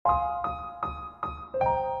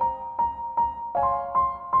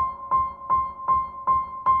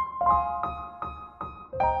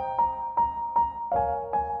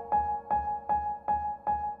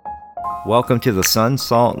Welcome to the Sun,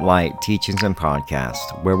 Salt, Light Teachings and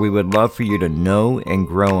Podcast, where we would love for you to know and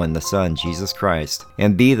grow in the Son, Jesus Christ,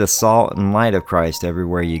 and be the salt and light of Christ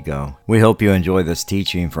everywhere you go. We hope you enjoy this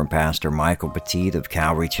teaching from Pastor Michael Petit of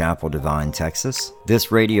Calvary Chapel, Devine, Texas.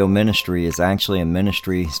 This radio ministry is actually a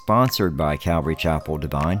ministry sponsored by Calvary Chapel,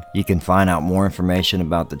 Devine. You can find out more information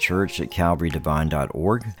about the church at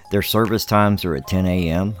calvarydevine.org. Their service times are at 10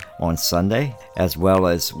 a.m. on Sunday, as well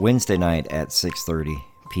as Wednesday night at 6:30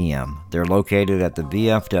 p.m. They're located at the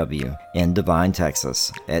VFW in Devine,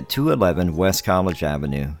 Texas, at 211 West College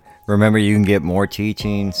Avenue. Remember, you can get more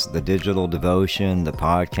teachings, the digital devotion, the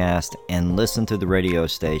podcast, and listen to the radio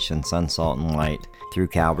station, Sun, Salt, and Light, through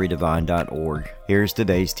calvarydevine.org. Here's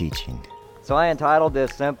today's teaching. So I entitled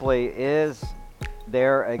this simply, Is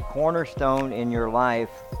There a Cornerstone in Your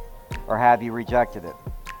Life, or Have You Rejected It?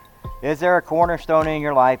 Is there a cornerstone in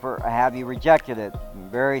your life, or have you rejected it?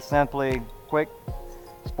 Very simply, quick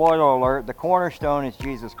spoiler alert, the cornerstone is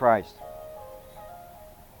Jesus Christ.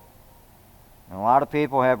 And a lot of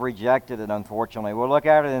people have rejected it, unfortunately. We'll look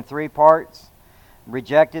at it in three parts.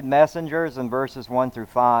 Rejected messengers in verses 1 through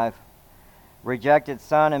 5. Rejected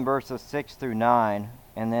son in verses 6 through 9.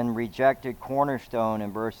 And then rejected cornerstone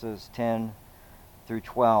in verses 10 through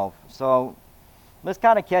 12. So let's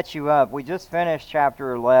kind of catch you up. We just finished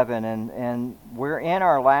chapter 11, and we're in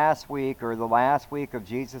our last week, or the last week of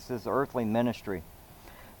Jesus' earthly ministry.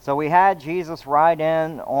 So we had Jesus ride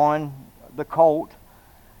in on the colt,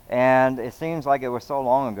 and it seems like it was so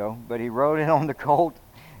long ago, but he rode in on the colt,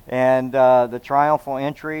 and the triumphal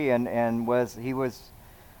entry, and he was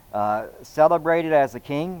celebrated as a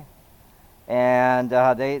king, and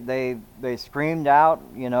they screamed out,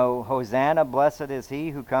 Hosanna, blessed is he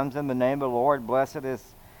who comes in the name of the Lord, blessed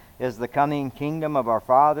is the coming kingdom of our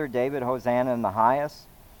father David, Hosanna in the highest.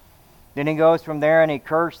 Then he goes from there and he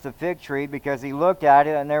cursed the fig tree because he looked at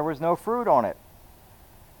it and there was no fruit on it.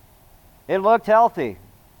 It looked healthy,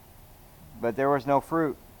 but there was no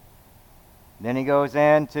fruit. Then he goes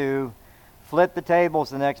in to flip the tables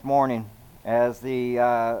the next morning as he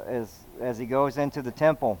goes into the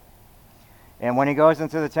temple. And when he goes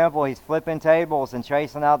into the temple, he's flipping tables and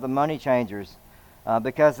chasing out the money changers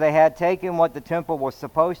because they had taken what the temple was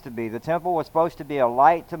supposed to be. The temple was supposed to be a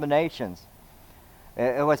light to the nations.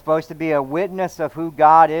 It was supposed to be a witness of who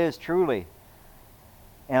God is truly,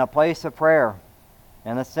 and a place of prayer,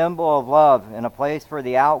 and a symbol of love, and a place for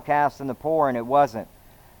the outcast and the poor, and it wasn't,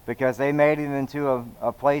 because they made it into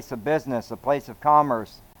a place of business, a place of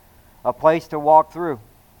commerce, a place to walk through.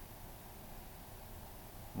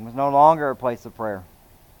 It was no longer a place of prayer.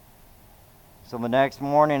 So the next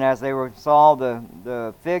morning, as they saw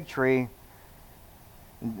the fig tree,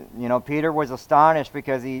 Peter was astonished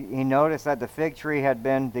because he noticed that the fig tree had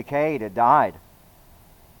been decayed, it died.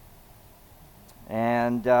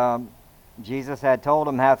 And Jesus had told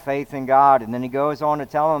him, have faith in God. And then he goes on to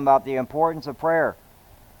tell him about the importance of prayer.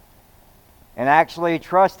 And actually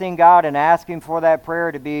trusting God and asking for that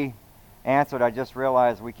prayer to be answered. I just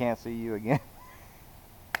realized we can't see you again.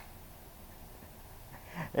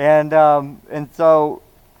 And so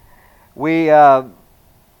we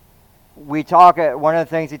talk. One of the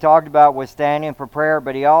things he talked about was standing for prayer,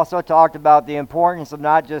 but he also talked about the importance of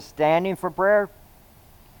not just standing for prayer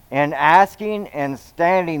and asking and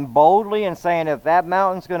standing boldly and saying, if that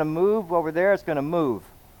mountain's going to move over there, it's going to move.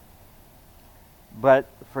 But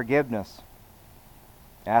forgiveness.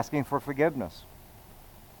 Asking for forgiveness.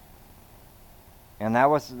 And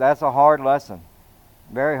that's a hard lesson.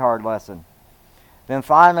 Very hard lesson. Then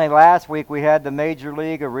finally, last week, we had the major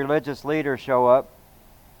league of religious leaders show up.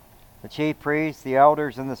 The chief priests, the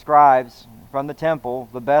elders, and the scribes from the temple,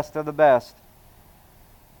 the best of the best.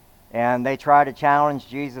 And they tried to challenge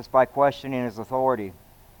Jesus by questioning his authority.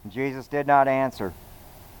 Jesus did not answer.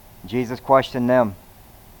 Jesus questioned them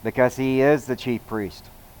because he is the chief priest.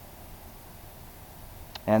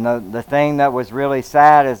 And the thing that was really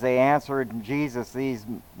sad is they answered Jesus,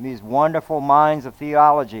 these wonderful minds of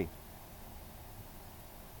theology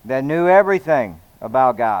that knew everything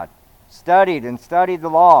about God, studied the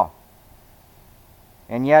law.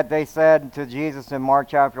 And yet they said to Jesus in Mark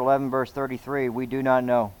chapter 11, verse 33, we do not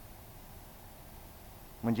know.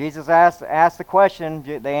 When Jesus asked the question,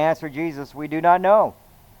 they answered Jesus, we do not know.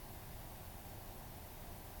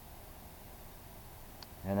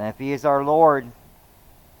 And if he is our Lord,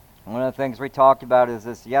 one of the things we talked about is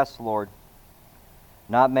this, yes, Lord.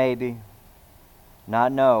 Not maybe,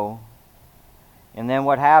 not no. And then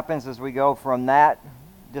what happens is we go from that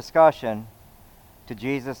discussion to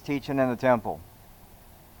Jesus teaching in the temple.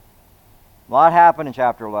 A lot happened in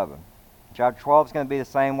chapter 11. Chapter 12 is going to be the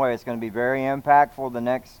same way. It's going to be very impactful the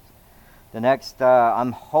next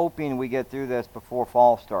I'm hoping we get through this before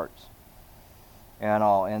fall starts.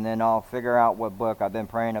 And then I'll figure out what book. I've been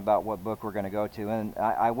praying about what book we're going to go to. And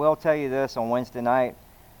I will tell you this on Wednesday night.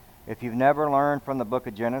 If you've never learned from the book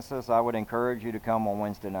of Genesis, I would encourage you to come on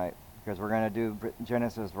Wednesday night, because we're going to do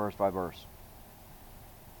Genesis verse by verse.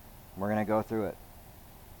 We're going to go through it.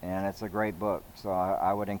 And it's a great book, so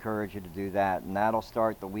I would encourage you to do that. And that'll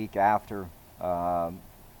start the week after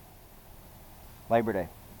Labor Day,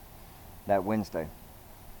 that Wednesday.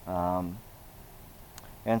 And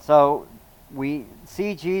so we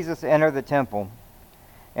see Jesus enter the temple.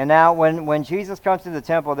 And now when Jesus comes to the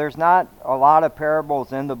temple, there's not a lot of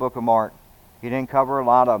parables in the book of Mark. He didn't cover a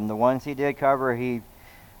lot of them. The ones he did cover,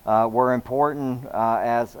 were important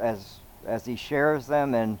as he shares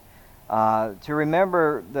them. And to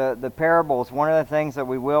remember the parables, one of the things that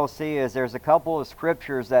we will see is there's a couple of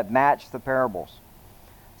scriptures that match the parables.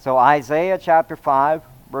 So Isaiah chapter 5,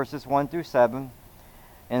 verses 1 through 7,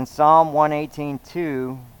 and Psalm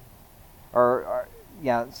 118:2,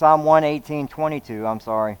 Psalm 118:22, I'm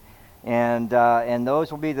sorry. And those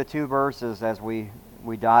will be the two verses as we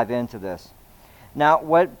dive into this. Now,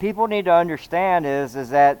 what people need to understand is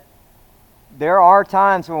that there are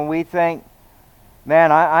times when we think,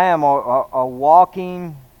 man, I am a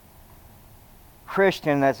walking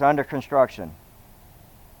Christian that's under construction.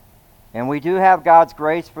 And we do have God's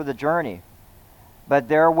grace for the journey. But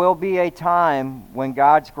there will be a time when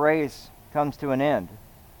God's grace comes to an end.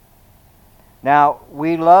 Now,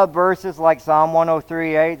 we love verses like Psalm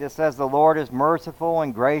 103:8 that says, the Lord is merciful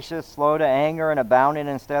and gracious, slow to anger, and abounding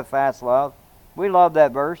in steadfast love. We love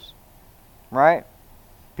that verse, right?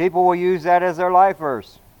 People will use that as their life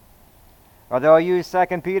verse. Or they'll use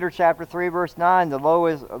 2 Peter chapter 3, verse 9, the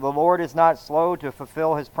Lord is not slow to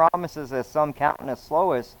fulfill his promises, as some count as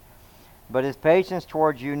slowness, but his patience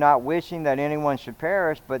towards you, not wishing that anyone should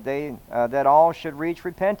perish, but that all should reach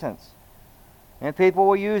repentance. And people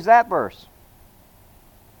will use that verse.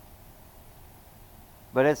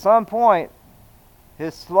 But at some point,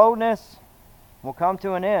 his slowness will come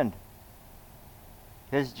to an end.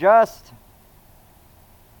 His justice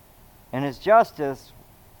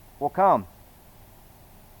will come.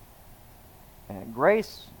 And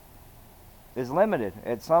grace is limited.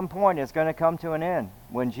 At some point, it's going to come to an end.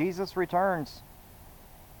 When Jesus returns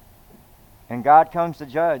and God comes to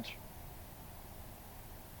judge.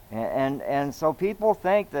 And so people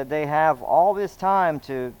think that they have all this time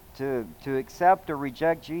to accept or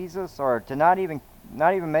reject Jesus, or to not even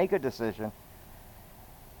make a decision.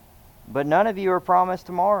 But none of you are promised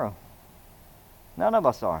tomorrow. None of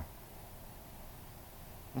us are.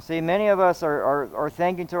 You see, many of us are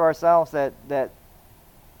thinking to ourselves that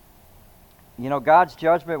God's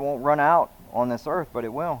judgment won't run out on this earth, but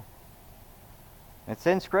it will. It's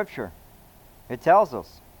in Scripture. It tells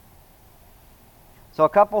us. So a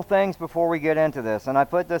couple things before we get into this, and I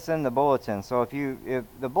put this in the bulletin. So if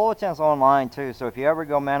the bulletin's online too, so if you ever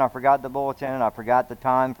go, man, I forgot the bulletin, I forgot the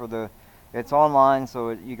time it's online,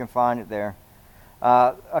 so you can find it there.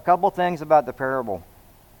 A couple things about the parable.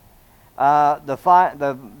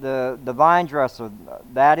 The vine dresser,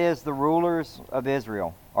 that is the rulers of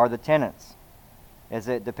Israel, or the tenants, is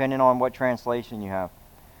it depending on what translation you have.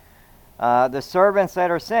 The servants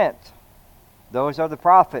that are sent, those are the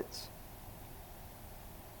prophets.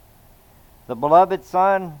 The beloved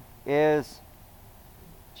Son is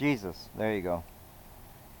Jesus. There you go.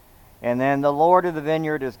 And then the Lord of the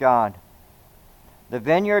vineyard is God. The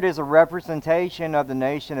vineyard is a representation of the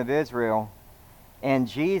nation of Israel, and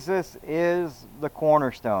Jesus is the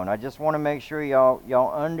cornerstone. I just want to make sure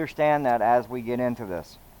y'all understand that as we get into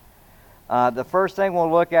this. The first thing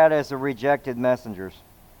we'll look at is the rejected messengers.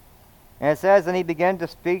 And it says, and he began to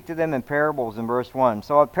speak to them in parables in verse 1.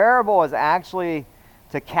 So a parable is actually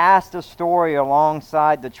to cast a story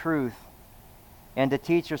alongside the truth and to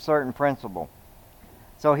teach a certain principle.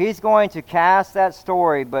 So he's going to cast that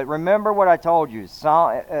story, but remember what I told you.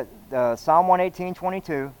 Psalm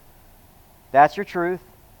 118:22, that's your truth.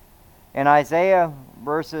 And Isaiah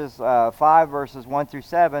 5 verses 1 through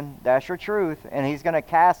 7, that's your truth. And he's going to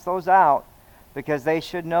cast those out because they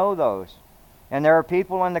should know those. And there are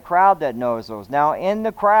people in the crowd that knows those. Now in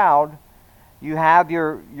the crowd, you have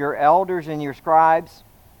your elders and your scribes,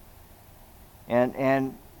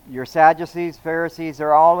 and your Sadducees, Pharisees,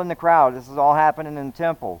 they're all in the crowd. This is all happening in the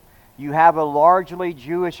temple. You have a largely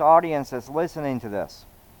Jewish audience that's listening to this.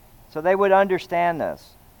 So they would understand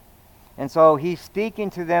this. And so he's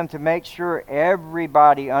speaking to them to make sure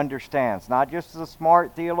everybody understands, not just the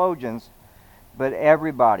smart theologians, but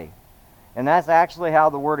everybody. And that's actually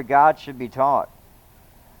how the Word of God should be taught.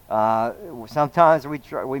 Sometimes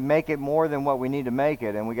we make it more than what we need to make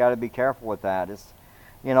it, and we got to be careful with that.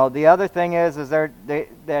 The other thing is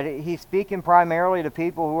that he's speaking primarily to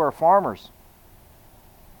people who are farmers,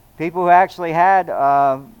 people who actually had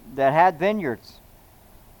vineyards,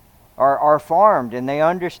 or farmed, and they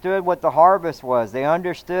understood what the harvest was. They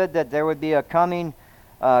understood that there would be a coming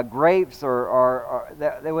grapes, or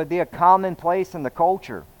that there would be a common place in the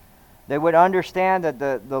culture. They would understand that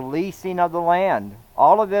the leasing of the land,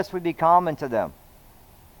 all of this would be common to them.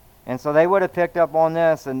 And so they would have picked up on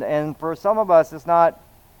this. And for some of us, it's not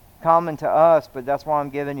common to us, but that's why I'm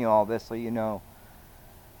giving you all this so you know.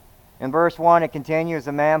 In verse 1, it continues,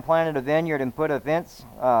 "A man planted a vineyard and put a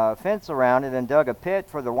fence around it, and dug a pit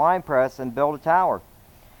for the winepress and built a tower,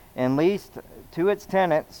 and leased to its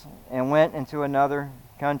tenants, and went into another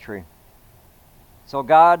country." So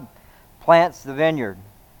God plants the vineyard.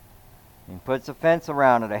 He puts a fence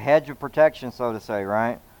around it, a hedge of protection, so to say,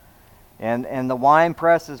 right? And the wine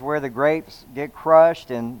press is where the grapes get crushed,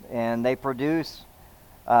 and they produce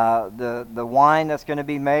the wine that's going to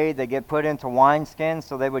be made. They get put into wineskins,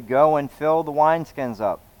 so they would go and fill the wineskins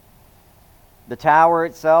up. The tower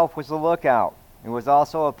itself was a lookout. It was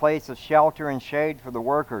also a place of shelter and shade for the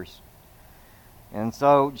workers. And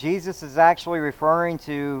so Jesus is actually referring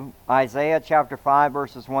to Isaiah chapter 5,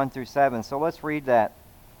 verses 1 through 7. So let's read that.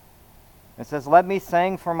 It says, "Let me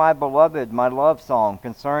sing for my beloved my love song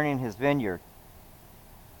concerning his vineyard.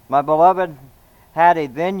 My beloved had a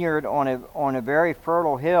vineyard on a very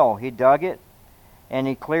fertile hill. He dug it, and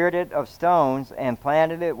he cleared it of stones, and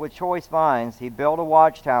planted it with choice vines. He built a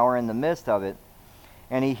watchtower in the midst of it,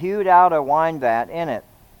 and he hewed out a wine vat in it.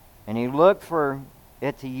 And he looked for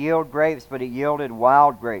it to yield grapes, but it yielded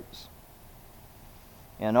wild grapes.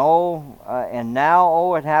 And now,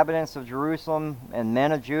 O inhabitants of Jerusalem and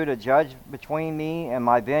men of Judah, judge between me and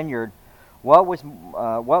my vineyard.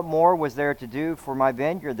 What more was there to do for my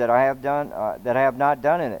vineyard that I have not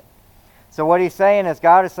done in it?" So what he's saying is,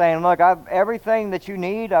 God is saying, look, everything that you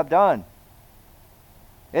need, I've done.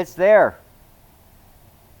 It's there.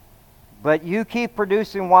 But you keep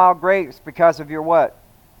producing wild grapes because of your what?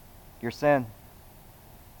 Your sin.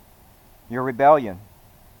 Your rebellion.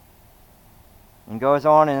 And goes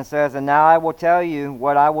on and it says, "And now I will tell you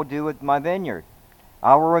what I will do with my vineyard.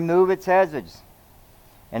 I will remove its hedges,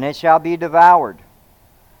 and it shall be devoured.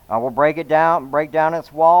 I will break down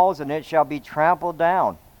its walls, and it shall be trampled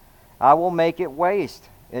down. I will make it waste.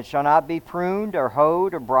 It shall not be pruned, or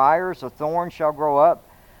hoed, or briars, or thorns shall grow up.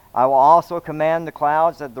 I will also command the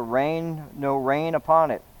clouds that no rain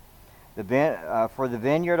upon it. For the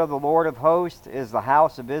vineyard of the Lord of hosts is the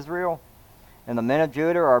house of Israel, and the men of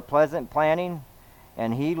Judah are pleasant planting.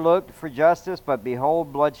 And he looked for justice, but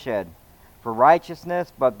behold bloodshed. For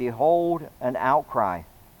righteousness, but behold an outcry."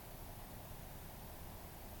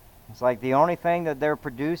 It's like the only thing that they're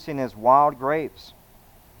producing is wild grapes.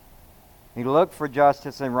 He looked for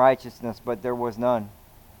justice and righteousness, but there was none.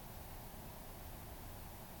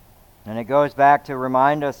 And it goes back to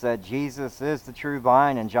remind us that Jesus is the true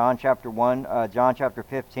vine in John chapter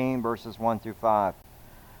 15, verses 1 through 5.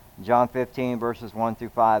 John 15, verses 1 through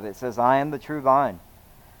 5. It says, "I am the true vine,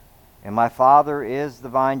 and my Father is the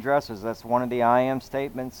vine dresser." That's one of the I am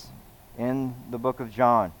statements in the book of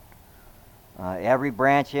John. "Every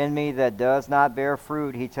branch in me that does not bear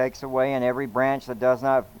fruit, he takes away, and every branch that does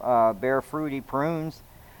not bear fruit, he prunes,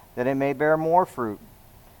 that it may bear more fruit."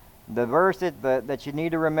 The verse that you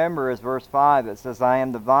need to remember is verse 5. It says, "I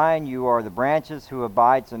am the vine, you are the branches. Who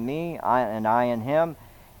abides in me, and I in him,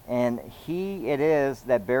 and he it is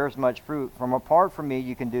that bears much fruit. From apart from me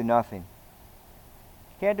you can do nothing."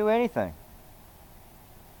 You can't do anything.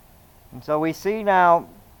 And so we see now,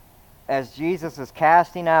 as Jesus is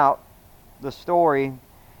casting out the story,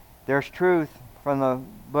 there's truth from the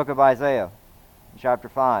book of Isaiah, chapter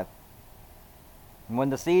 5. And when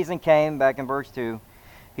the season came, back in verse 2,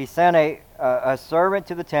 he sent a servant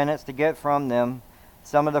to the tenants to get from them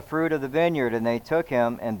some of the fruit of the vineyard, and they took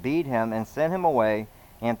him and beat him and sent him away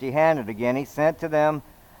empty-handed. Again he sent to them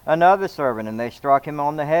another servant, and they struck him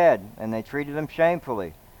on the head, and they treated him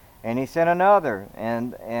shamefully. And he sent another,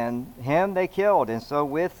 and him they killed. And so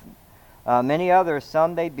with many others,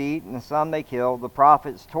 some they beat, and some they killed. The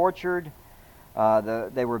prophets tortured,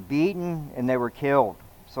 they were beaten, and they were killed.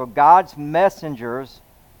 So God's messengers,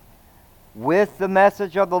 with the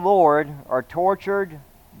message of the Lord, are tortured,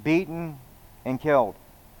 beaten, and killed.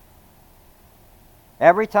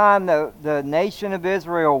 Every time the nation of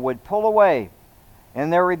Israel would pull away in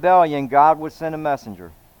their rebellion, God would send a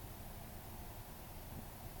messenger.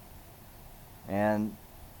 And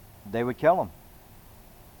they would kill them.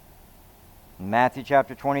 In Matthew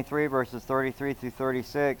chapter 23, verses 33 through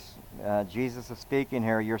 36, Jesus is speaking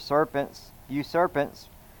here. You serpents,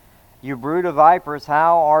 you brood of vipers,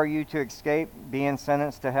 how are you to escape being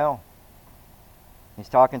sentenced to hell? He's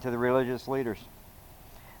talking to the religious leaders.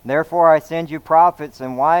 Therefore I send you prophets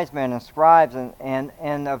and wise men and scribes,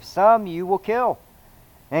 and of some you will kill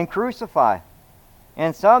and crucify,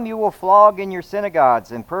 and some you will flog in your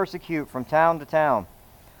synagogues and persecute from town to town,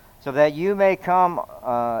 so that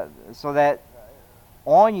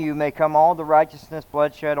on you may come all the righteousness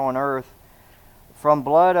bloodshed on earth, from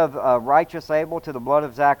blood of righteous Abel to the blood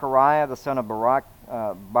of Zechariah, the son of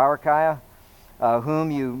Barachiah, whom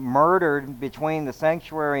you murdered between the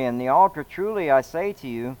sanctuary and the altar. Truly I say to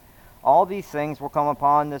you, all these things will come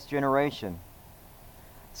upon this generation.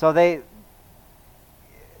 So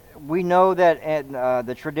we know that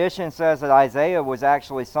the tradition says that Isaiah was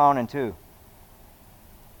actually sawn in two.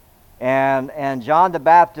 And John the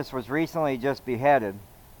Baptist was recently just beheaded,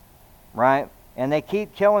 right? And they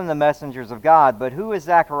keep killing the messengers of God. But who is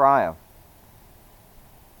Zechariah?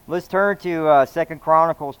 Let's turn to 2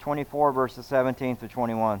 Chronicles 24, verses 17 through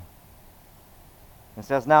 21. It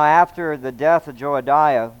says, Now after the death of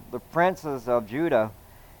Joadiah, the princes of Judah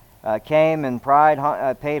came and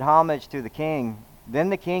paid homage to the king. Then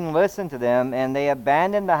the king listened to them, and they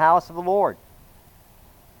abandoned the house of the Lord,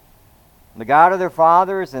 the God of their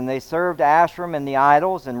fathers, and they served Ashram and the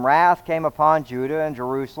idols, and wrath came upon Judah and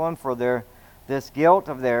Jerusalem for this guilt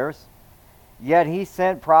of theirs. Yet he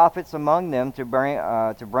sent prophets among them to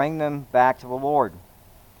bring them back to the Lord.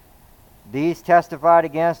 These testified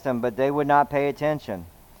against him, but they would not pay attention.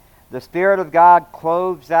 The Spirit of God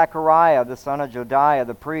clothed Zechariah, the son of Jodiah,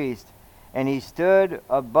 the priest, and he stood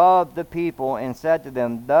above the people and said to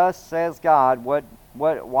them, Thus says God,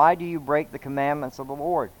 why do you break the commandments of the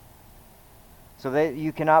Lord, so that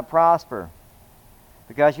you cannot prosper?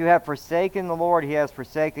 Because you have forsaken the Lord, he has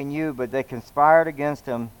forsaken you. But they conspired against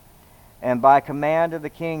him, and by command of the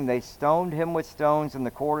king they stoned him with stones in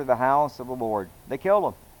the court of the house of the Lord. They killed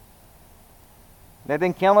him. They've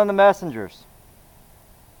been killing the messengers,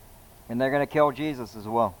 and they're going to kill Jesus as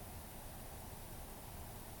well.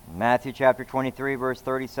 In Matthew chapter 23, verse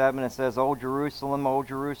 37, it says, O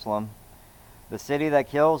Jerusalem, the city that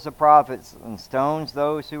kills the prophets and stones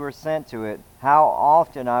those who are sent to it, how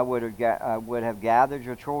often I would have gathered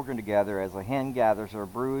your children together as a hen gathers her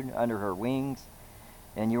brood under her wings,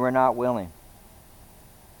 and you were not willing.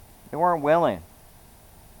 They weren't willing.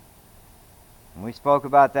 And we spoke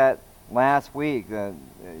about that last week.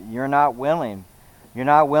 You're not willing. You're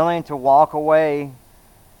not willing to walk away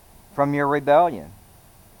from your rebellion.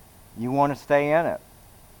 You want to stay in it.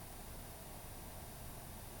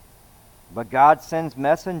 But God sends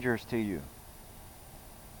messengers to you.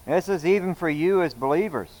 This is even for you as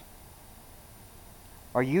believers.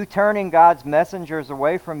 Are you turning God's messengers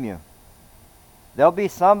away from you? There'll be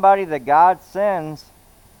somebody that God sends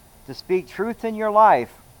to speak truth in your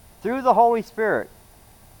life through the Holy Spirit.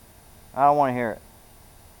 I don't want to hear it.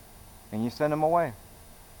 And you send them away.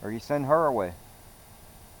 Or you send her away.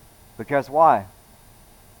 Because why?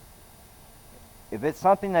 If it's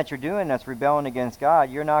something that you're doing that's rebelling against God,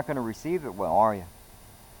 you're not going to receive it well, are you?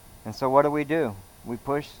 And so what do? We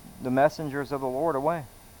push the messengers of the Lord away.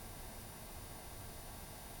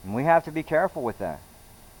 And we have to be careful with that.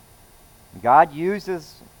 God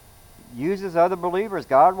uses other believers.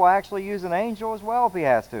 God will actually use an angel as well if he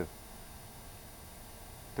has to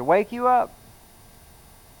wake you up.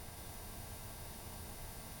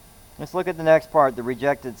 Let's look at the next part, the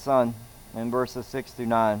rejected son, in verses 6 through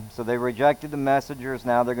 9. So they rejected the messengers,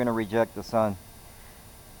 now they're going to reject the son.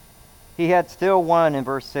 He had still one, in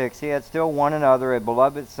verse 6, he had still one another, a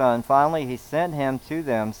beloved son. Finally he sent him to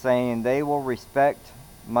them, saying, They will respect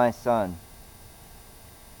my son.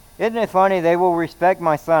 Isn't it funny? They will respect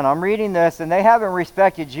my son. I'm reading this, and they haven't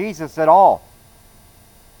respected Jesus at all.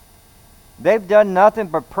 They've done nothing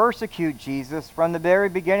but persecute Jesus from the very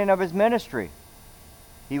beginning of his ministry.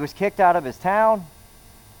 He was kicked out of his town.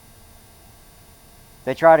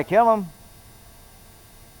 They try to kill him.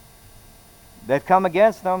 They've come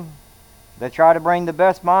against him. They try to bring the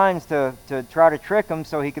best minds to try to trick him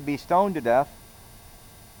so he could be stoned to death.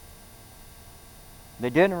 They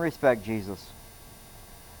didn't respect Jesus.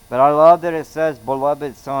 But I love that it says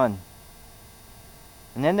beloved son.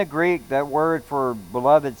 And in the Greek, that word for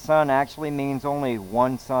beloved son actually means only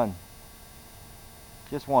one son.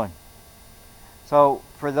 Just one. So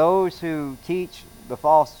for those who teach the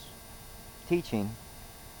false teaching,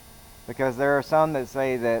 because there are some that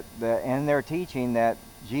say that in their teaching that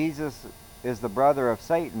Jesus is the brother of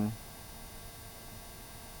Satan,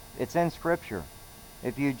 it's in Scripture.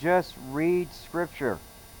 If you just read Scripture,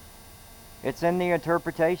 It's in the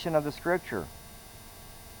interpretation of the Scripture.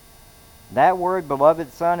 That word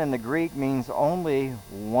beloved son in the Greek means only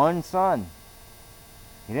one son.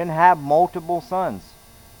 He didn't have multiple sons.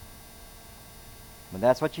 But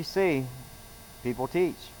that's what you see people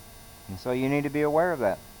teach. And so you need to be aware of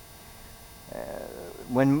that.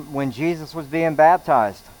 When Jesus was being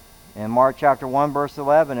baptized, in Mark chapter 1 verse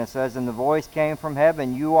 11, it says, "And the voice came from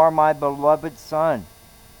heaven, 'You are my beloved Son.'"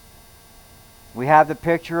 We have the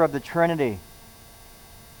picture of the Trinity.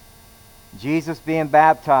 Jesus being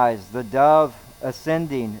baptized, the dove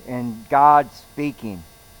ascending, and God speaking.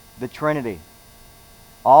 The Trinity.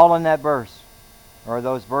 All in that verse, or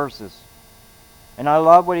those verses. And I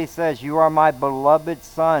love what he says, "You are my beloved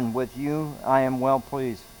Son, with you I am well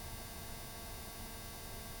pleased."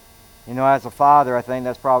 You know, as a father, I think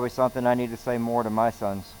that's probably something I need to say more to my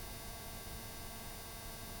sons.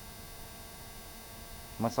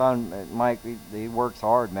 My son, Mike, he works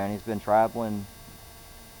hard, man. He's been traveling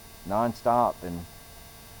nonstop and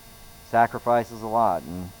sacrifices a lot.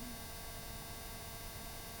 And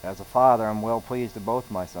as a father, I'm well pleased with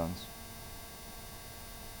both my sons.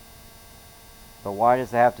 But why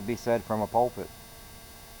does it have to be said from a pulpit?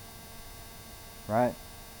 Right?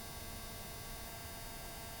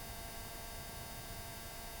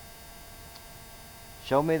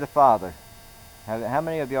 Show Me the Father. How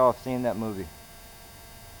many of y'all have seen that movie?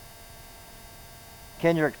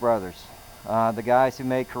 Kendrick Brothers, the guys who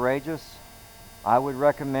made Courageous. I would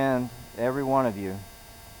recommend every one of you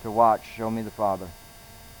to watch Show Me the Father.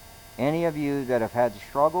 Any of you that have had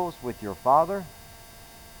struggles with your father,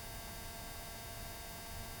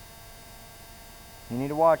 you need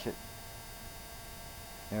to watch it.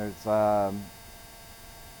 There's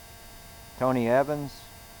Tony Evans.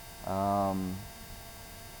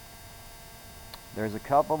 There's a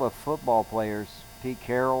couple of football players. Pete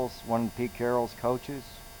Carroll's one of Pete Carroll's coaches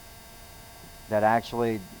that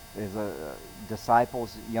actually is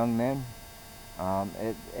disciples young men.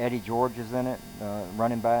 Eddie George is in it,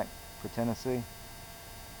 running back for Tennessee.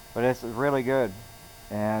 But it's really good.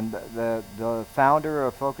 And the founder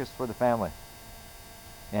of Focus for the Family,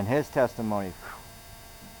 and his testimony,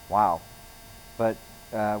 wow. But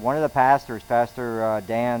one of the pastors, Pastor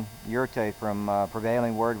Dan Yurte from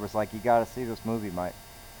Prevailing Word, was like, "You got to see this movie, Mike."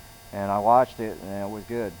 And I watched it, and it was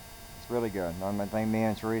good. It's really good. I think me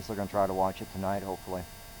and Teresa are going to try to watch it tonight, hopefully,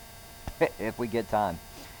 if we get time.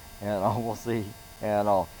 And we'll see. And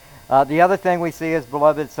the other thing we see as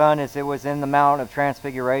beloved son is it was in the Mount of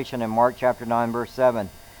Transfiguration in Mark chapter 9, verse 7.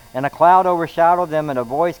 "And a cloud overshadowed them, and a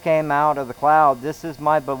voice came out of the cloud, 'This is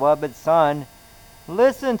my beloved Son.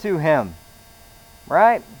 Listen to him.'"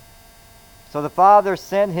 Right? So the Father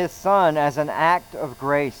sent his Son as an act of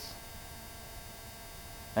grace.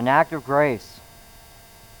 An act of grace.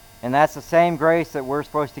 And that's the same grace that we're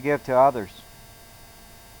supposed to give to others.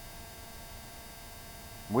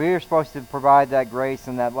 We're supposed to provide that grace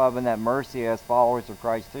and that love and that mercy as followers of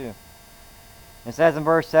Christ too. It says in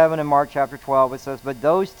verse 7 in Mark chapter 12, it says, "But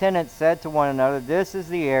those tenants said to one another, 'This is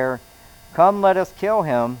the heir. Come, let us kill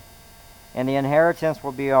him, and the inheritance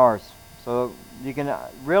will be ours.'" So you can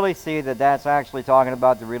really see that that's actually talking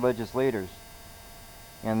about the religious leaders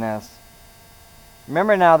in this.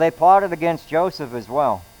 Remember now, they plotted against Joseph as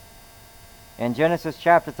well. In Genesis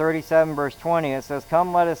chapter 37, verse 20, it says,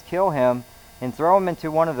 "Come, let us kill him and throw him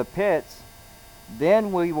into one of the pits.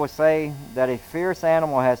 Then we will say that a fierce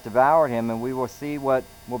animal has devoured him, and we will see what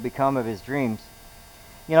will become of his dreams."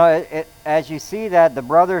 You know, as you see that, the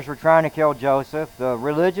brothers were trying to kill Joseph. The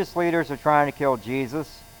religious leaders are trying to kill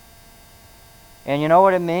Jesus. And you know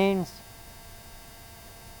what it means?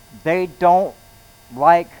 They don't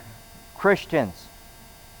like Christians.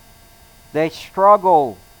 They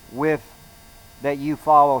struggle with that you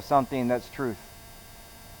follow something that's truth.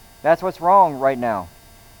 That's what's wrong right now.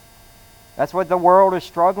 That's what the world is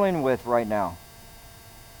struggling with right now.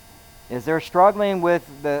 Is they're struggling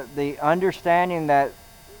with the understanding that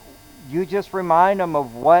you just remind them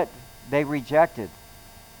of what they rejected.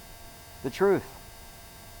 The truth.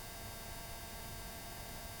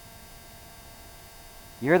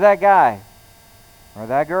 You're that guy or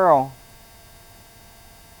that girl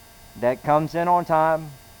that comes in on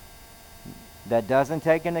time, that doesn't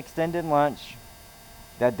take an extended lunch,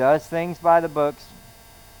 that does things by the books,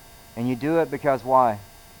 and you do it because why?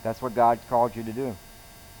 That's what God called you to do.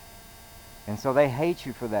 And so they hate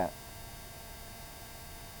you for that.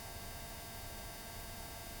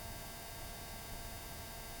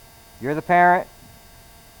 You're the parent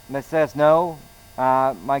that says, "No,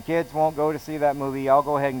 my kids won't go to see that movie. I'll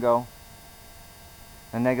go ahead and go."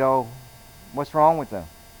 And they go, "What's wrong with them?"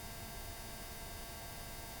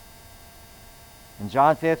 In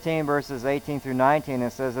John 15, verses 18 through 19,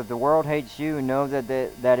 it says, if the world hates you, know that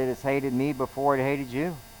it has hated me before it hated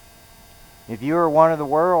you. If you are one of the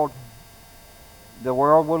world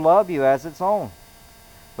will love you as its own.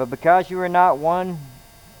 But because you are not one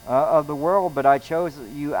of the world, but I chose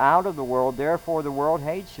you out of the world, therefore the world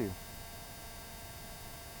hates you.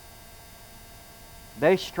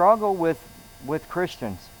 They struggle with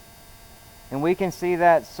Christians. And we can see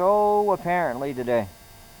that so apparently today.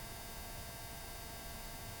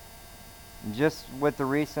 Just with the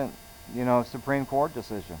recent, Supreme Court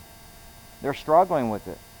decision. They're struggling with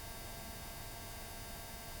it.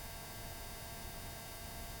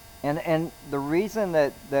 And the reason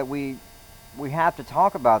that we have to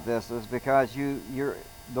talk about this is because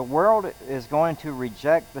the world is going to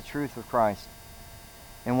reject the truth of Christ.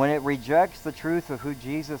 And when it rejects the truth of who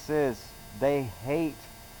Jesus is, they hate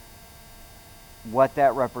what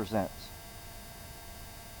that represents.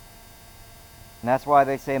 And that's why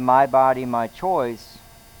they say, my body, my choice.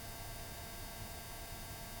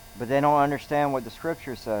 But they don't understand what the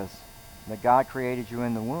Scripture says, that God created you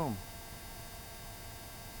in the womb.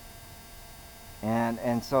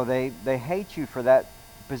 And so they hate you for that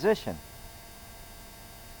position.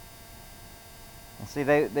 And see,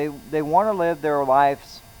 they want to live their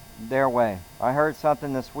lives their way. I heard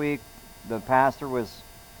something this week. The pastor was,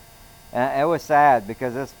 it was sad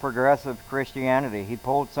because it's progressive Christianity. He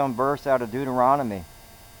pulled some verse out of Deuteronomy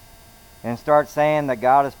and started saying that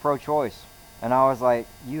God is pro-choice. And I was like,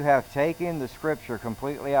 you have taken the Scripture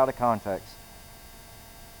completely out of context.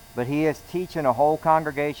 But he is teaching a whole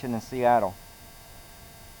congregation in Seattle.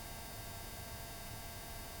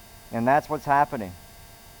 And that's what's happening.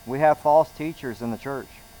 We have false teachers in the church.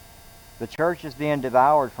 The church is being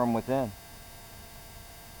devoured from within.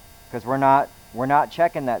 Because we're not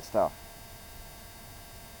checking that stuff.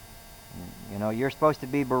 You're supposed to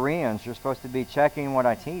be Bereans. You're supposed to be checking what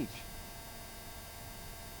I teach.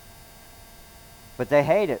 But they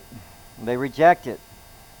hate it. They reject it.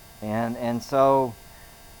 And so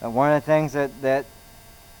one of the things that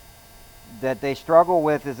they struggle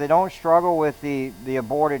with is they don't struggle with the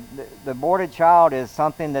aborted. The aborted child is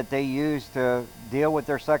something that they use to deal with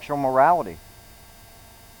their sexual morality.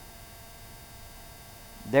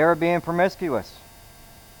 They were being promiscuous.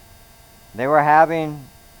 They were having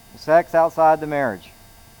sex outside the marriage.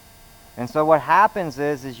 And so what happens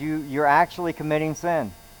is you're actually committing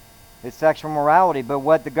sin. It's sexual morality. But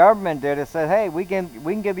what the government did is said, hey, we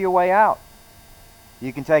can give you a way out.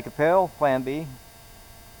 You can take a pill, plan B.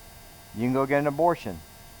 You can go get an abortion.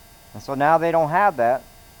 And so now they don't have that.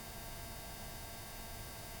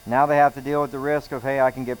 Now they have to deal with the risk of, hey,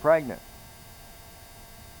 I can get pregnant.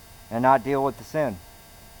 And not deal with the sin.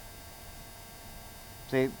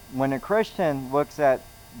 See, when a Christian looks at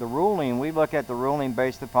the ruling, we look at the ruling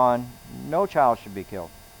based upon no child should be killed.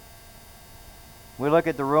 We look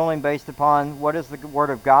at the ruling based upon what does the Word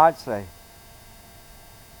of God say?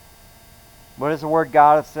 What does the Word of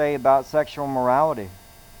God say about sexual morality?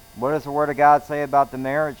 What does the Word of God say about the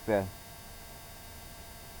marriage bed?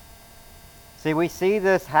 See, we see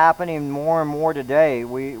this happening more and more today.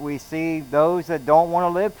 We see those that don't want to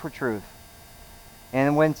live for truth.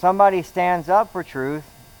 And when somebody stands up for truth,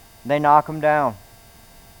 they knock them down.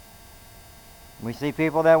 We see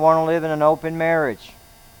people that want to live in an open marriage.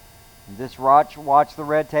 Just watch the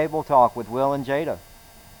Red Table Talk with Will and Jada.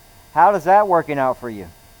 How does that working out for you?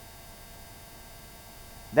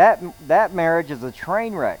 That marriage is a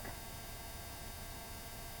train wreck.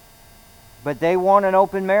 But they want an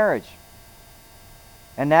open marriage.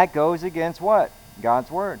 And that goes against what? God's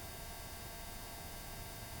Word.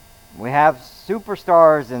 We have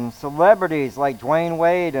superstars and celebrities like Dwayne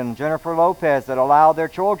Wade and Jennifer Lopez that allow their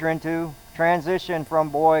children to transition from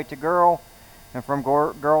boy to girl and from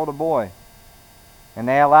girl to boy. And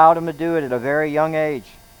they allowed them to do it at a very young age.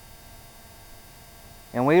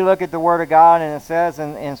 And we look at the Word of God and it says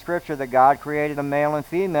in Scripture that God created a male and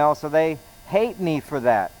female, so they hate me for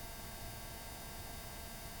that.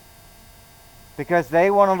 Because they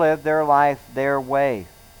want to live their life their way.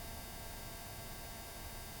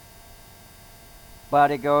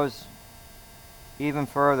 But it goes even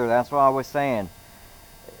further. That's what I was saying.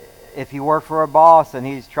 If you work for a boss and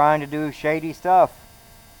he's trying to do shady stuff,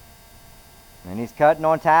 and he's cutting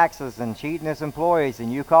on taxes and cheating his employees,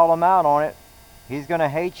 and you call him out on it, he's going to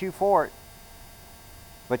hate you for it.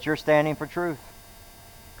 But you're standing for truth.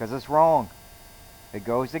 Because it's wrong. It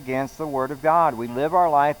goes against the Word of God. We live our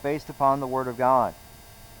life based upon the Word of God.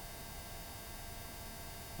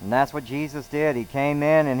 And that's what Jesus did. He came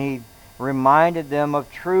in and He reminded them of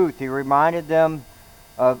truth. He reminded them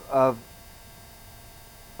of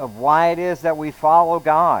why it is that we follow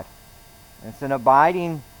God. It's an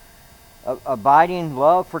abiding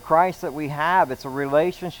love for Christ that we have. It's a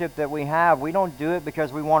relationship that we have. We don't do it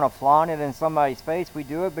because we want to flaunt it in somebody's face. We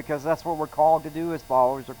do it because that's what we're called to do as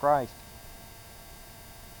followers of Christ.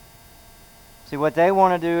 See, what they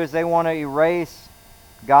want to do is they want to erase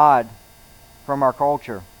God from our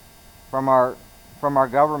culture, from our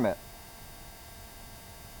government.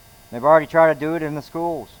 They've already tried to do it in the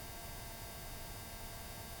schools.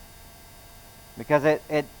 Because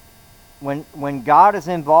when God is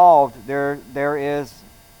involved, there is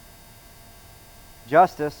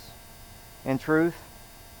justice and truth.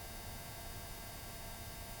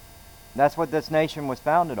 That's what this nation was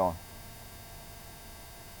founded on.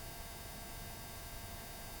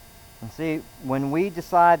 And see, when we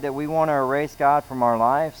decide that we want to erase God from our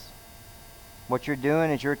lives, what you're doing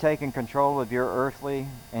is you're taking control of your earthly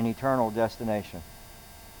and eternal destination.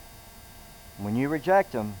 When you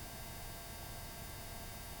reject Him,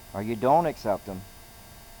 or you don't accept Him,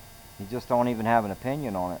 you just don't even have an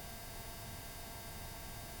opinion on it.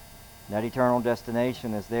 That eternal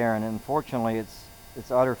destination is there, and unfortunately it's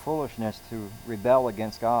utter foolishness to rebel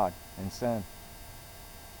against God and sin.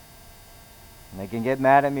 And they can get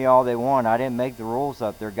mad at me all they want. I didn't make the rules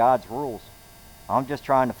up. They're God's rules. I'm just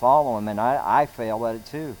trying to follow Him, and I fail at it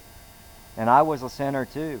too. And I was a sinner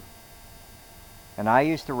too. And I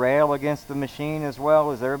used to rail against the machine as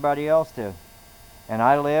well as everybody else did. And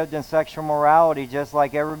I lived in sexual morality just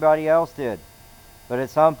like everybody else did. But at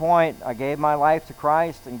some point, I gave my life to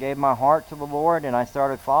Christ and gave my heart to the Lord, and I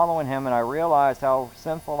started following Him, and I realized how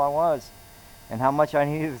sinful I was and how much I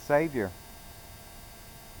needed a Savior.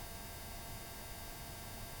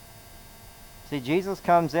 See, Jesus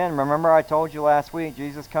comes in. Remember I told you last week,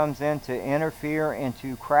 Jesus comes in to interfere and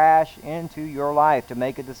to crash into your life, to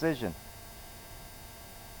make a decision.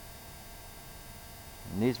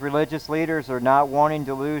 And these religious leaders are not wanting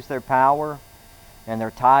to lose their power and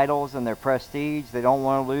their titles and their prestige. They don't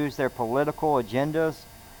want to lose their political agendas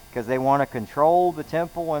because they want to control the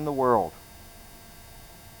temple and the world.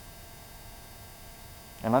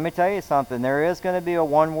 And let me tell you something. There is going to be a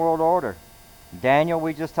one world order. Daniel,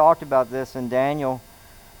 we just talked about this in Daniel.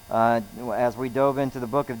 As we dove into the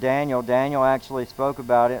book of Daniel, Daniel actually spoke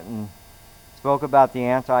about it and spoke about the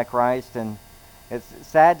Antichrist. And it's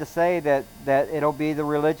sad to say that it'll be the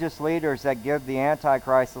religious leaders that give the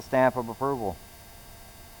Antichrist the stamp of approval.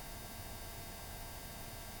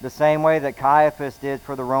 The same way that Caiaphas did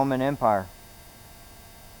for the Roman Empire.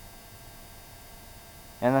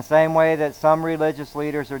 And the same way that some religious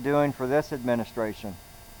leaders are doing for this administration.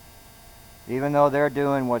 Even though they're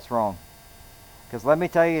doing what's wrong. Because let me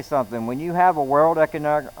tell you something. When you have a World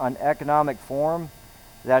Economic Forum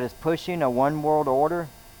that is pushing a one world order,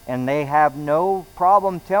 and they have no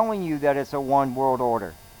problem telling you that it's a one world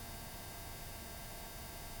order.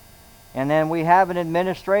 And then we have an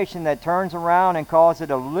administration that turns around and calls it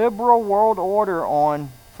a liberal world order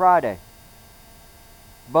on Friday.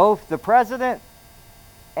 Both the president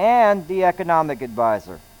and the economic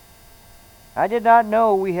advisor. I did not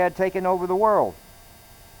know we had taken over the world.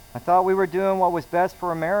 I thought we were doing what was best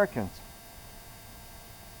for Americans.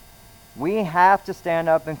 We have to stand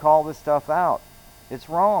up and call this stuff out. It's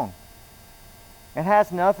wrong. It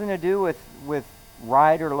has nothing to do with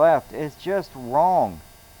right or left. It's just wrong.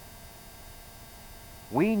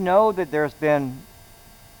 We know that there's been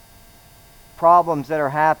problems that are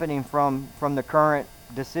happening from the current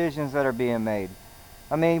decisions that are being made.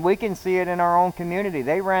 I mean, we can see it in our own community.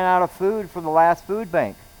 They ran out of food for the last food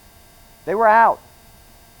bank. They were out.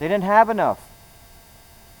 They didn't have enough.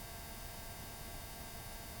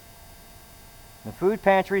 The food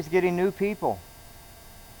pantry is getting new people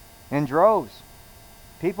in droves.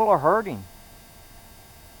 People are hurting.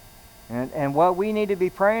 And what we need to be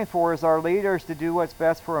praying for is our leaders to do what's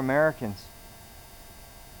best for Americans.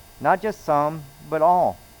 Not just some, but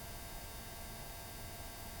all.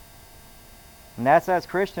 And that's, as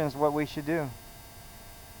Christians, what we should do.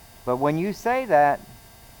 But when you say that,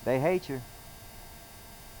 they hate you.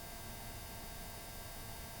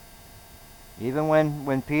 Even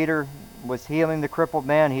when Peter was healing the crippled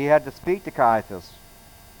man, he had to speak to Caiaphas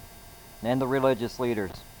and the religious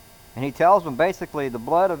leaders. And he tells them basically, the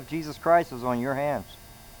blood of Jesus Christ is on your hands.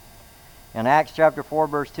 In Acts chapter 4,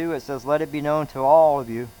 verse 2, it says, "Let it be known to all of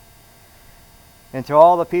you and to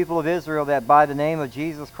all the people of Israel that by the name of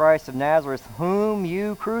Jesus Christ of Nazareth, whom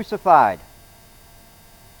you crucified,"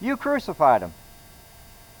 you crucified him,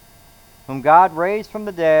 "whom God raised from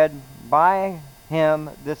the dead, by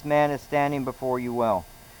him this man is standing before you well."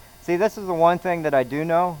 See, this is the one thing that I do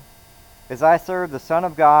know, is I serve the Son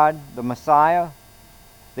of God, the Messiah,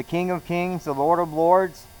 the King of Kings, the Lord of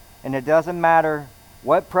Lords, and it doesn't matter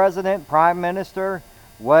What president, prime minister,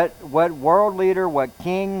 what world leader, what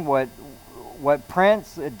king, what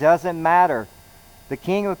prince, it doesn't matter. The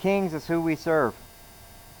King of Kings is who we serve.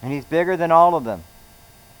 And He's bigger than all of them.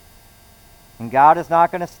 And God is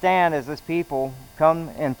not going to stand as His people come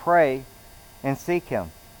and pray and seek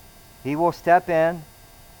Him. He will step in.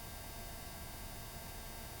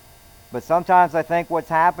 But sometimes I think what's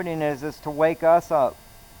happening is to wake us up.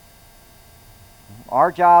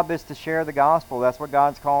 Our job is to share the gospel. That's what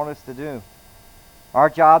God's called us to do. Our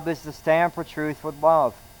job is to stand for truth with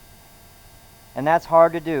love. And that's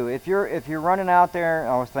hard to do. If you're running out there,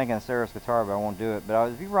 I was thinking of Sarah's guitar, but I won't do it. But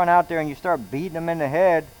if you run out there and you start beating them in the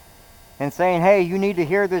head and saying, hey, you need to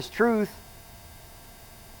hear this truth,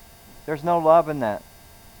 there's no love in that.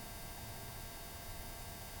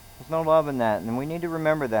 There's no love in that. And we need to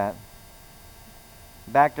remember that.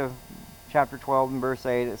 Back to chapter 12 and verse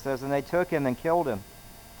 8, it says, and they took him and killed him,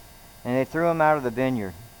 and they threw him out of the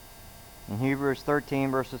vineyard. In Hebrews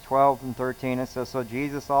 13, verses 12 and 13, it says, so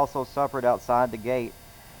Jesus also suffered outside the gate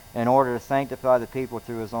in order to sanctify the people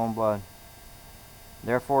through His own blood.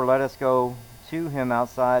 Therefore let us go to Him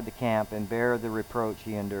outside the camp and bear the reproach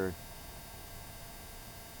He endured.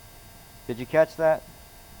 Did you catch that?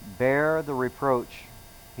 Bear the reproach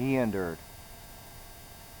He endured.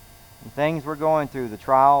 The things we're going through, the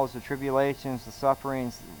trials, the tribulations, the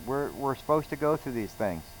sufferings, we're supposed to go through these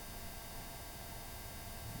things.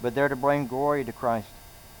 But they're to bring glory to Christ.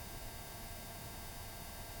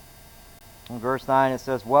 In verse 9 it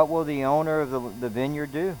says, what will the owner of the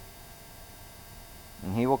vineyard do?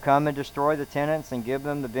 And he will come and destroy the tenants and give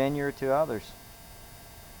them the vineyard to others.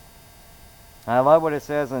 And I love what it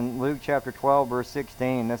says in Luke chapter 12, verse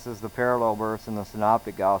 16. This is the parallel verse in the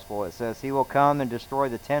Synoptic Gospel. It says, he will come and destroy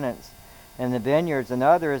the tenants and the vineyards and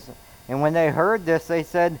others. And when they heard this, they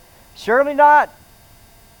said, surely not.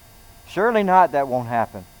 Surely not, that won't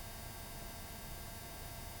happen.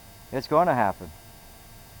 It's going to happen.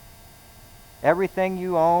 Everything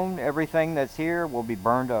you own, everything that's here will be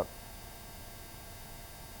burned up.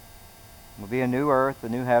 It will be a new earth, a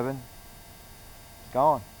new heaven. It's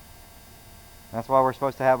gone. That's why we're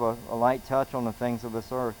supposed to have a light touch on the things of this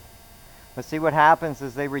earth. But see, what happens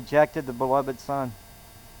is they rejected the beloved Son.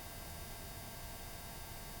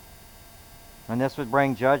 And this would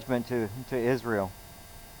bring judgment to Israel.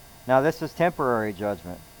 Now this is temporary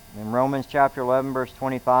judgment. In Romans chapter 11, verse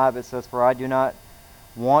 25, it says, for I do not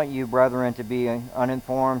want you, brethren, to be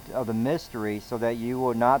uninformed of the mystery, so that you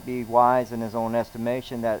will not be wise in His own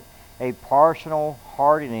estimation, that a partial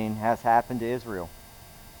hardening has happened to Israel,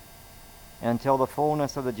 until the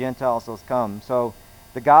fullness of the Gentiles has come. So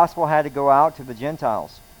the gospel had to go out to the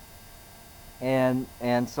Gentiles. And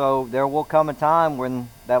so there will come a time when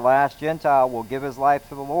that last Gentile will give his life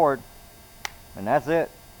to the Lord, and that's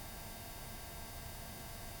it.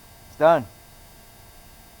 It's done.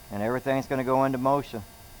 And everything's going to go into motion.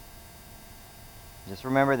 Just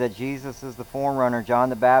remember that Jesus is the forerunner. John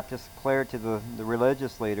the Baptist declared to the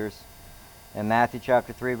religious leaders in Matthew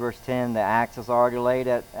chapter 3, verse 10, the axe is already laid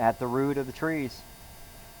at the root of the trees.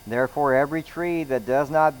 Therefore every tree that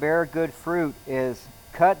does not bear good fruit is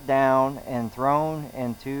cut down and thrown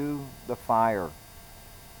into the fire.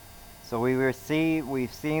 So we've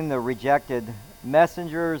seen the rejected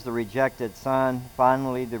messengers, the rejected Son,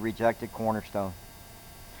 finally the rejected Cornerstone.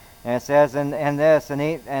 And it says in this,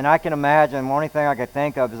 and I can imagine, the only thing I could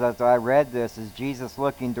think of is as I read this, is Jesus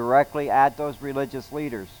looking directly at those religious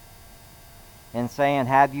leaders and saying,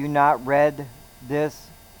 have you not read this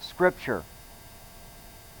scripture?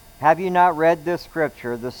 Have you not read this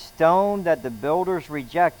scripture? The stone that the builders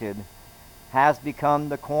rejected has become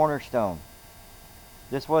the cornerstone.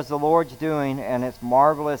 This was the Lord's doing, and it's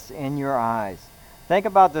marvelous in your eyes. Think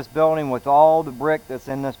about this building with all the brick that's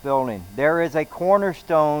in this building. There is a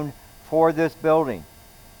cornerstone for this building.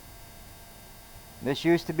 This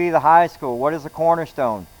used to be the high school. What is a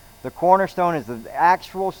cornerstone? The cornerstone is the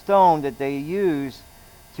actual stone that they use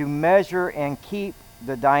to measure and keep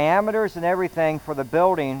the diameters and everything for the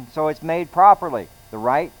building so it's made properly. The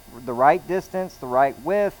right distance, the right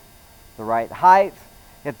width, the right height.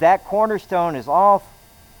 If that cornerstone is off,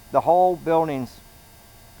 the whole building's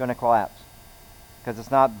going to collapse because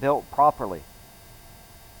it's not built properly.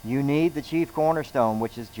 You need the chief cornerstone,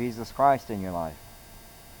 which is Jesus Christ in your life.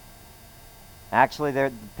 Actually,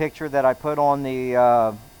 the picture that I put on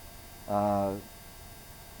the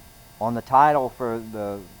title for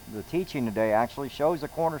the teaching today actually shows a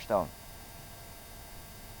cornerstone.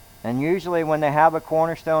 And usually when they have a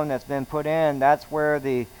cornerstone that's been put in, that's where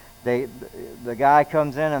the guy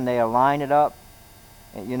comes in and they align it up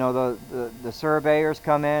You know, the surveyors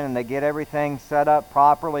come in and they get everything set up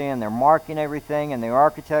properly and they're marking everything, and the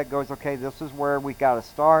architect goes, okay, this is where we got to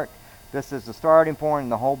start. This is the starting point,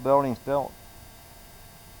 and the whole building's built.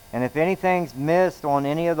 And if anything's missed on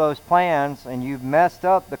any of those plans and you've messed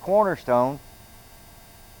up the cornerstone,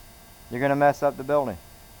 you're going to mess up the building.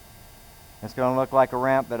 It's going to look like a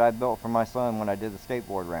ramp that I built for my son when I did the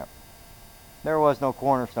skateboard ramp. There was no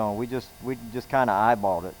cornerstone. We just kind of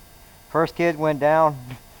eyeballed it. First kid went down.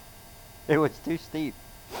 It was too steep.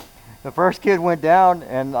 The first kid went down,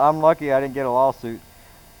 and I'm lucky I didn't get a lawsuit.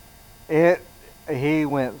 He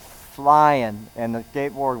went flying, and the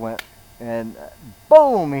skateboard went, and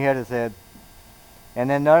boom, he hit his head. And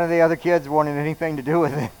then none of the other kids wanted anything to do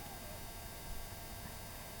with it.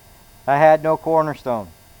 I had no cornerstone.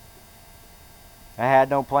 I had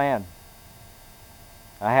no plan.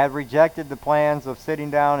 I had rejected the plans of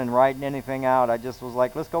sitting down and writing anything out. I just was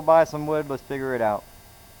like, let's go buy some wood, let's figure it out.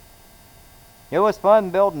 It was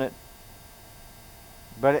fun building it.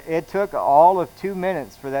 But it took all of 2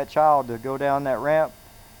 minutes for that child to go down that ramp,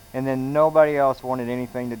 and then nobody else wanted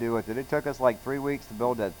anything to do with it. It took us like 3 weeks to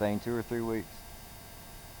build that thing, 2 or 3 weeks.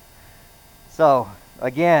 So,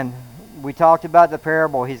 again, we talked about the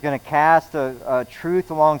parable. He's going to cast a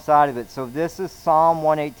truth alongside of it. So this is Psalm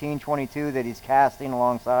 118:22 that he's casting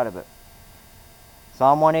alongside of it.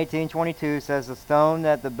 Psalm 118:22 says, the stone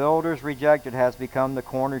that the builders rejected has become the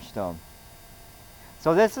cornerstone.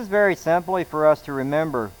 So this is very simply for us to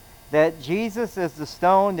remember that Jesus is the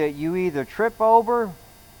stone that you either trip over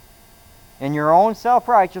in your own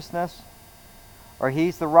self-righteousness, or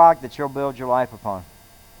he's the rock that you'll build your life upon.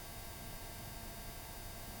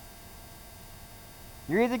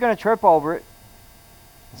 You're either going to trip over it,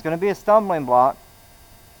 it's going to be a stumbling block,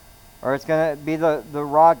 or it's going to be the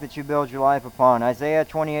rock that you build your life upon. Isaiah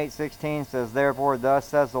 28:16 says, therefore thus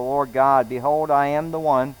says the Lord God, behold, I am the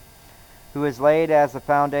one who is laid as a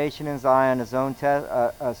foundation in Zion, his own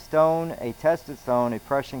a stone, a tested stone, a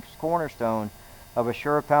precious cornerstone of a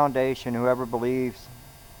sure foundation. Whoever believes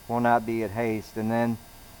will not be at haste. And then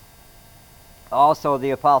also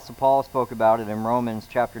the Apostle Paul spoke about it in Romans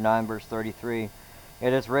chapter 9, verse 33.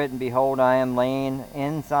 It is written, behold, I am laying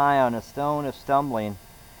in Zion a stone of stumbling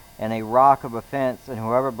and a rock of offense, and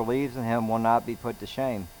whoever believes in him will not be put to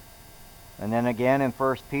shame. And then again in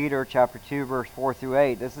 1 Peter chapter 2, verse 4 through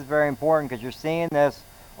 8. This is very important because you're seeing this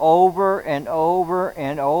over and over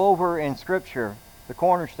and over in Scripture, the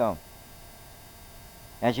cornerstone.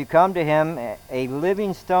 As you come to him, a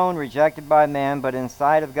living stone rejected by man, but in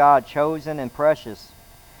sight of God, chosen and precious.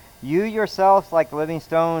 You yourselves, like living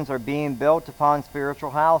stones, are being built upon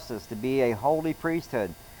spiritual houses to be a holy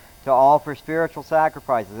priesthood, to offer spiritual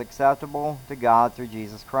sacrifices acceptable to God through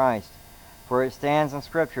Jesus Christ. For it stands in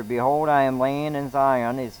Scripture, behold, I am laying in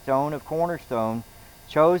Zion a stone of cornerstone,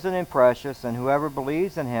 chosen and precious, and whoever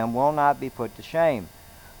believes in him will not be put to shame.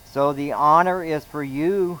 So the honor is for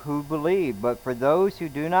you who believe, but for those who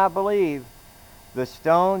do not believe, the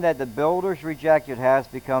stone that the builders rejected has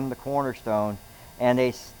become the cornerstone, and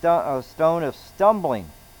a stone of stumbling,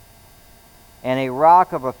 and a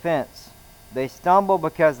rock of offense. They stumble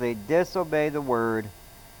because they disobey the word,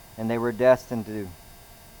 and they were destined to.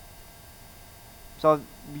 So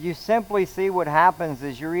you simply see what happens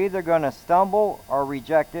is you're either going to stumble or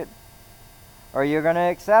reject it, or you're going to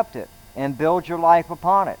accept it and build your life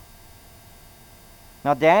upon it.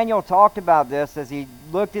 Now Daniel talked about this as he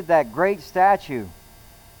looked at that great statue.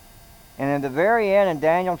 And in the very end, in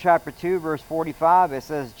Daniel chapter 2, verse 45, it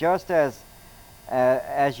says, just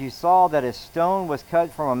as you saw that a stone was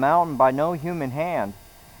cut from a mountain by no human hand,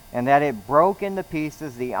 and that it broke into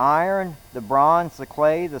pieces the iron, the bronze, the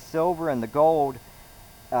clay, the silver, and the gold,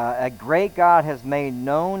 a great God has made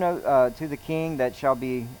known to the king that shall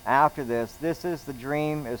be after this. This is the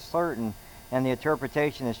dream is certain, and the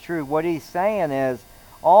interpretation is true. What he's saying is,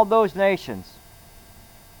 all those nations,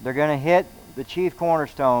 they're going to hit the chief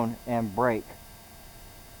cornerstone and break.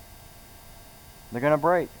 They're going to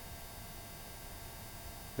break.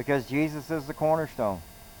 Because Jesus is the cornerstone.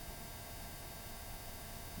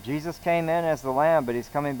 Jesus came in as the Lamb, but he's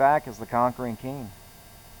coming back as the conquering King.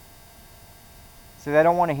 See, they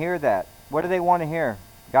don't want to hear that. What do they want to hear?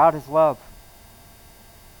 God is love.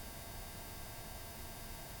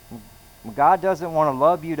 God doesn't want to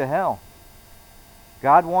love you to hell.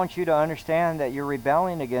 God wants you to understand that you're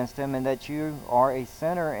rebelling against him and that you are a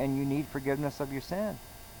sinner and you need forgiveness of your sin.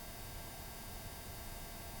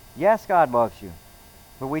 Yes, God loves you.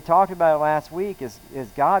 But we talked about it last week, is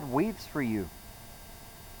God weeps for you.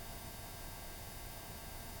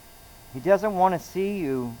 He doesn't want to see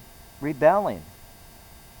you rebelling.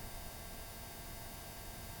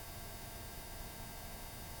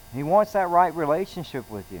 He wants that right relationship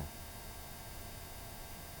with you.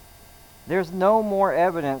 There's no more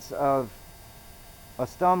evidence of a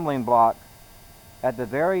stumbling block at the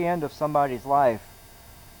very end of somebody's life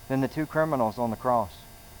than the two criminals on the cross.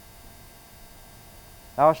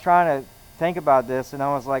 I was trying to think about this, and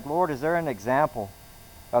I was like, Lord, is there an example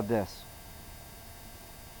of this?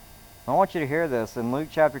 I want you to hear this. In Luke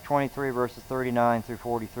chapter 23, verses 39 through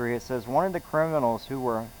 43, it says, one of the criminals who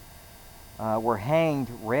were hanged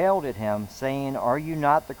railed at him, saying, "Are you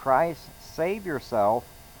not the Christ? Save yourself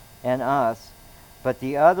and us." But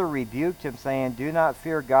the other rebuked him, saying, "Do not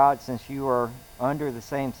fear God, since you are under the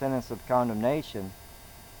same sentence of condemnation,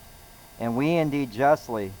 and we indeed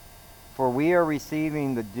justly, for we are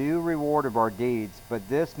receiving the due reward of our deeds, but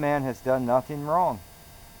this man has done nothing wrong."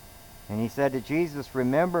 And he said to Jesus,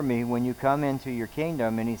 "Remember me when you come into your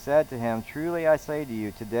kingdom." And he said to him, "Truly I say to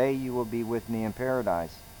you, today you will be with me in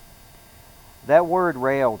paradise." That word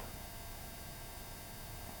railed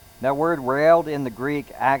in the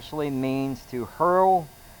Greek actually means to hurl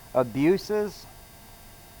abuses,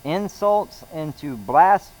 insults, and to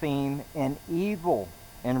blaspheme and evil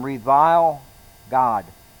and revile God.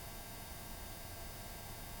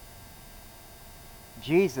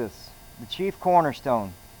 Jesus, the chief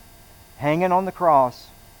cornerstone, hanging on the cross,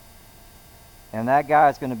 and that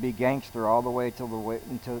guy's going to be gangster all the way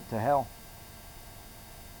to hell.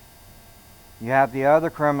 You have the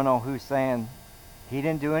other criminal who's saying, he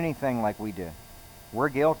didn't do anything like we did. We're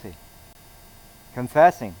guilty.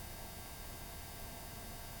 Confessing.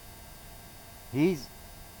 He's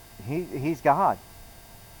God.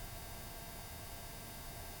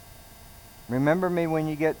 Remember me when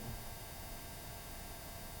you get...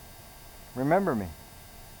 Remember me.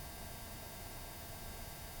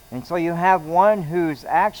 And so you have one who's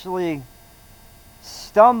actually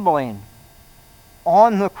stumbling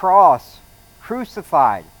on the cross,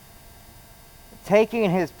 crucified,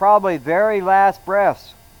 taking his probably very last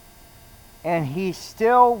breaths, and he's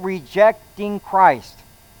still rejecting Christ.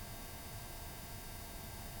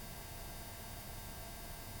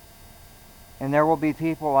 And there will be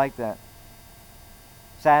people like that,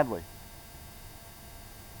 sadly.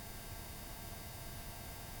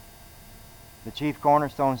 The chief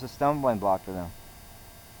cornerstone is a stumbling block for them.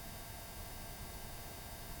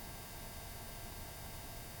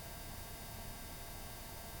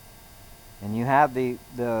 And you have the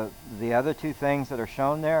other two things that are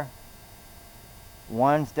shown there.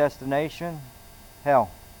 One's destination,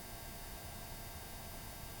 hell.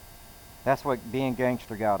 That's what being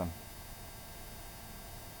gangster got him.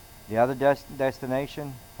 The other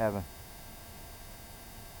destination, heaven.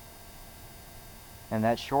 And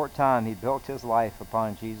that short time, he built his life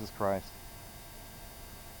upon Jesus Christ.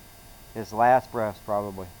 His last breath,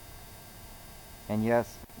 probably. And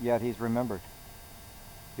yes, yet he's remembered.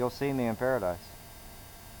 You'll see me in paradise.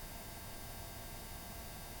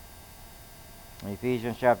 In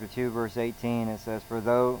Ephesians chapter 2, verse 18, it says, "For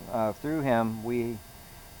though through him we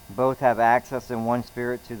both have access in one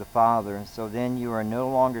spirit to the Father, and so then you are no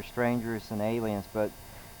longer strangers and aliens, but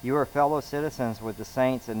you are fellow citizens with the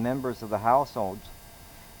saints and members of the households,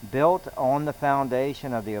 built on the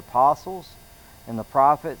foundation of the apostles and the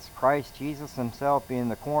prophets, Christ Jesus himself being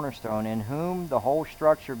the cornerstone, in whom the whole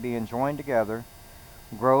structure being joined together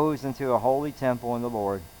grows into a holy temple in the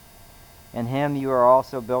Lord. In him you are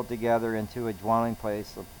also built together into a dwelling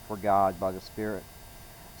place for God by the Spirit."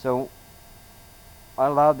 So I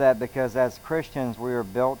love that, because as Christians we are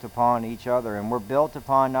built upon each other, and we're built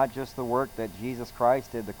upon not just the work that Jesus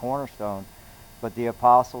Christ did, the cornerstone, but the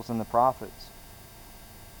apostles and the prophets.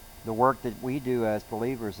 The work that we do as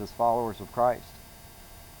believers, as followers of Christ.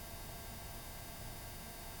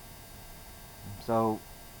 So,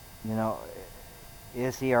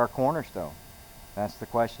 is he our cornerstone? That's the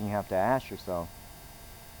question you have to ask yourself.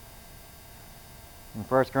 In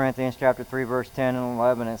 1 Corinthians chapter 3, verse 10 and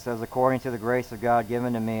 11, it says, "According to the grace of God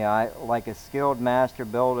given to me, I, like a skilled master,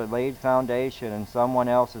 build a laid foundation, and someone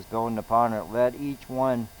else is building upon it. Let each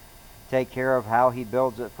one take care of how he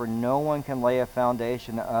builds it, for no one can lay a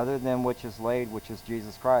foundation other than which is laid, which is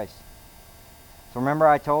Jesus Christ." So remember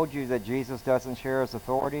I told you that Jesus doesn't share his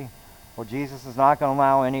authority? Well, Jesus is not going to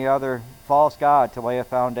allow any other false god to lay a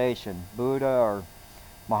foundation, Buddha or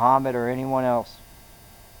Muhammad or anyone else.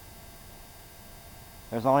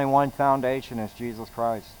 There's only one foundation, it's Jesus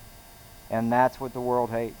Christ. And that's what the world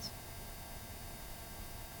hates.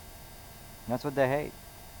 That's what they hate.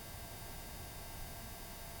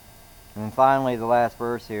 And then finally, the last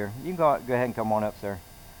verse here. You can go ahead and come on up, sir.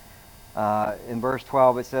 In verse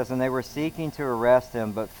 12 it says, "And they were seeking to arrest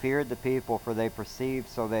him, but feared the people, for they perceived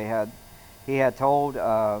so they had he had told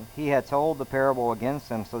the parable against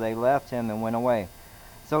them, so they left him and went away.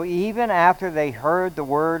 So even after they heard the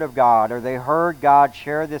word of God, or they heard God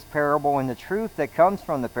share this parable and the truth that comes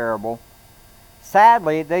from the parable,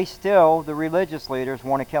 sadly, the religious leaders,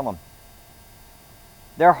 want to kill him.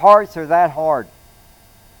 Their hearts are that hard.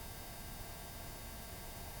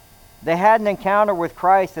 They had an encounter with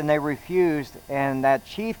Christ and they refused, and that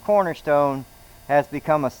chief cornerstone has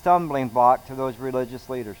become a stumbling block to those religious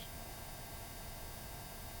leaders.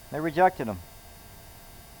 They rejected him.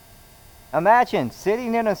 Imagine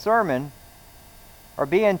sitting in a sermon or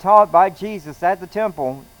being taught by Jesus at the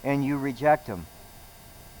temple and you reject him.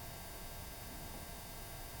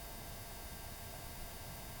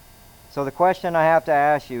 So the question I have to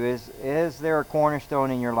ask you is there a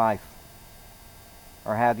cornerstone in your life?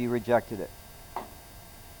 Or have you rejected it?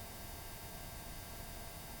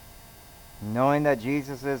 Knowing that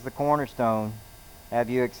Jesus is the cornerstone, have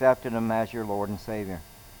you accepted him as your Lord and Savior?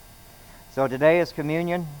 So today is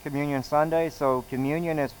Communion Sunday. So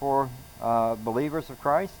communion is for believers of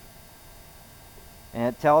Christ.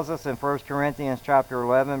 And it tells us in 1 Corinthians chapter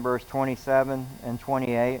 11, verse 27 and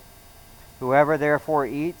 28, whoever therefore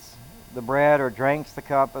eats the bread or drinks the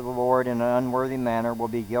cup of the Lord in an unworthy manner will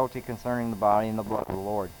be guilty concerning the body and the blood of the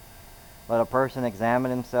Lord. Let a person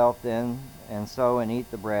examine himself then, and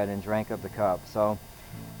eat the bread and drink of the cup. So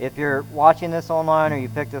if you're watching this online or you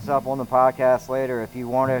pick this up on the podcast later, if you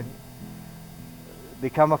want to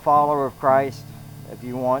become a follower of Christ, if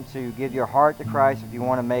you want to give your heart to Christ, if you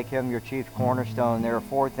want to make him your chief cornerstone, there are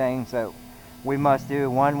 4 things that we must do.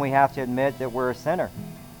 1, we have to admit that we're a sinner.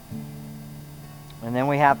 And then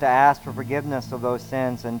we have to ask for forgiveness of those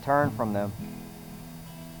sins and turn from them.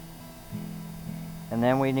 And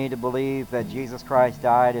then we need to believe that Jesus Christ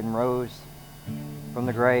died and rose from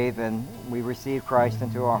the grave, and we receive Christ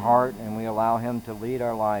into our heart and we allow him to lead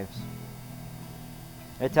our lives.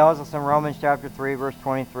 It tells us in Romans chapter 3, verse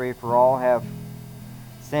 23, for all have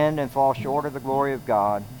sinned and fall short of the glory of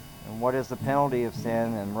God. And what is the penalty of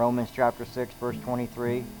sin? In Romans chapter 6, verse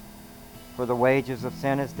 23, for the wages of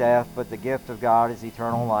sin is death, but the gift of God is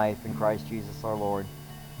eternal life in Christ Jesus our Lord.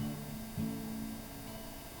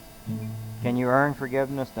 Can you earn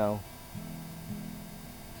forgiveness? No.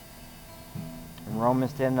 In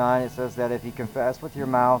Romans 10:9 it says that if you confess with your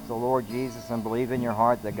mouth the Lord Jesus and believe in your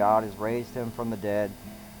heart that God has raised him from the dead,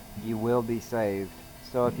 you will be saved.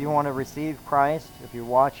 So if you want to receive Christ, if you're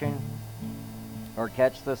watching or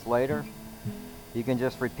catch this later, you can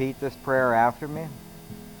just repeat this prayer after me.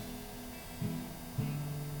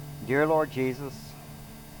 Dear Lord Jesus,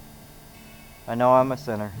 I know I'm a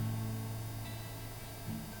sinner,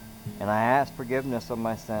 and I ask forgiveness of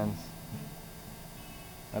my sins.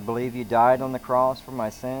 I believe you died on the cross for my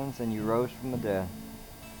sins and you rose from the dead.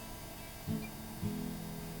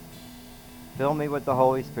 Fill me with the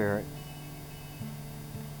Holy Spirit.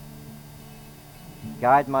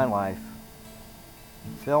 Guide my life.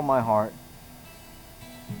 Fill my heart.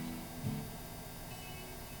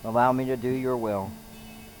 Allow me to do your will.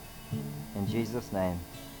 In Jesus' name,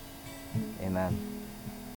 amen.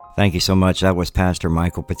 Thank you so much. That was Pastor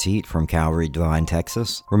Michael Petit from Calvary Divine,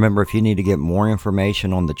 Texas. Remember, if you need to get more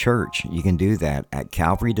information on the church, you can do that at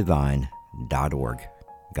calvarydivine.org.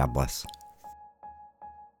 God bless.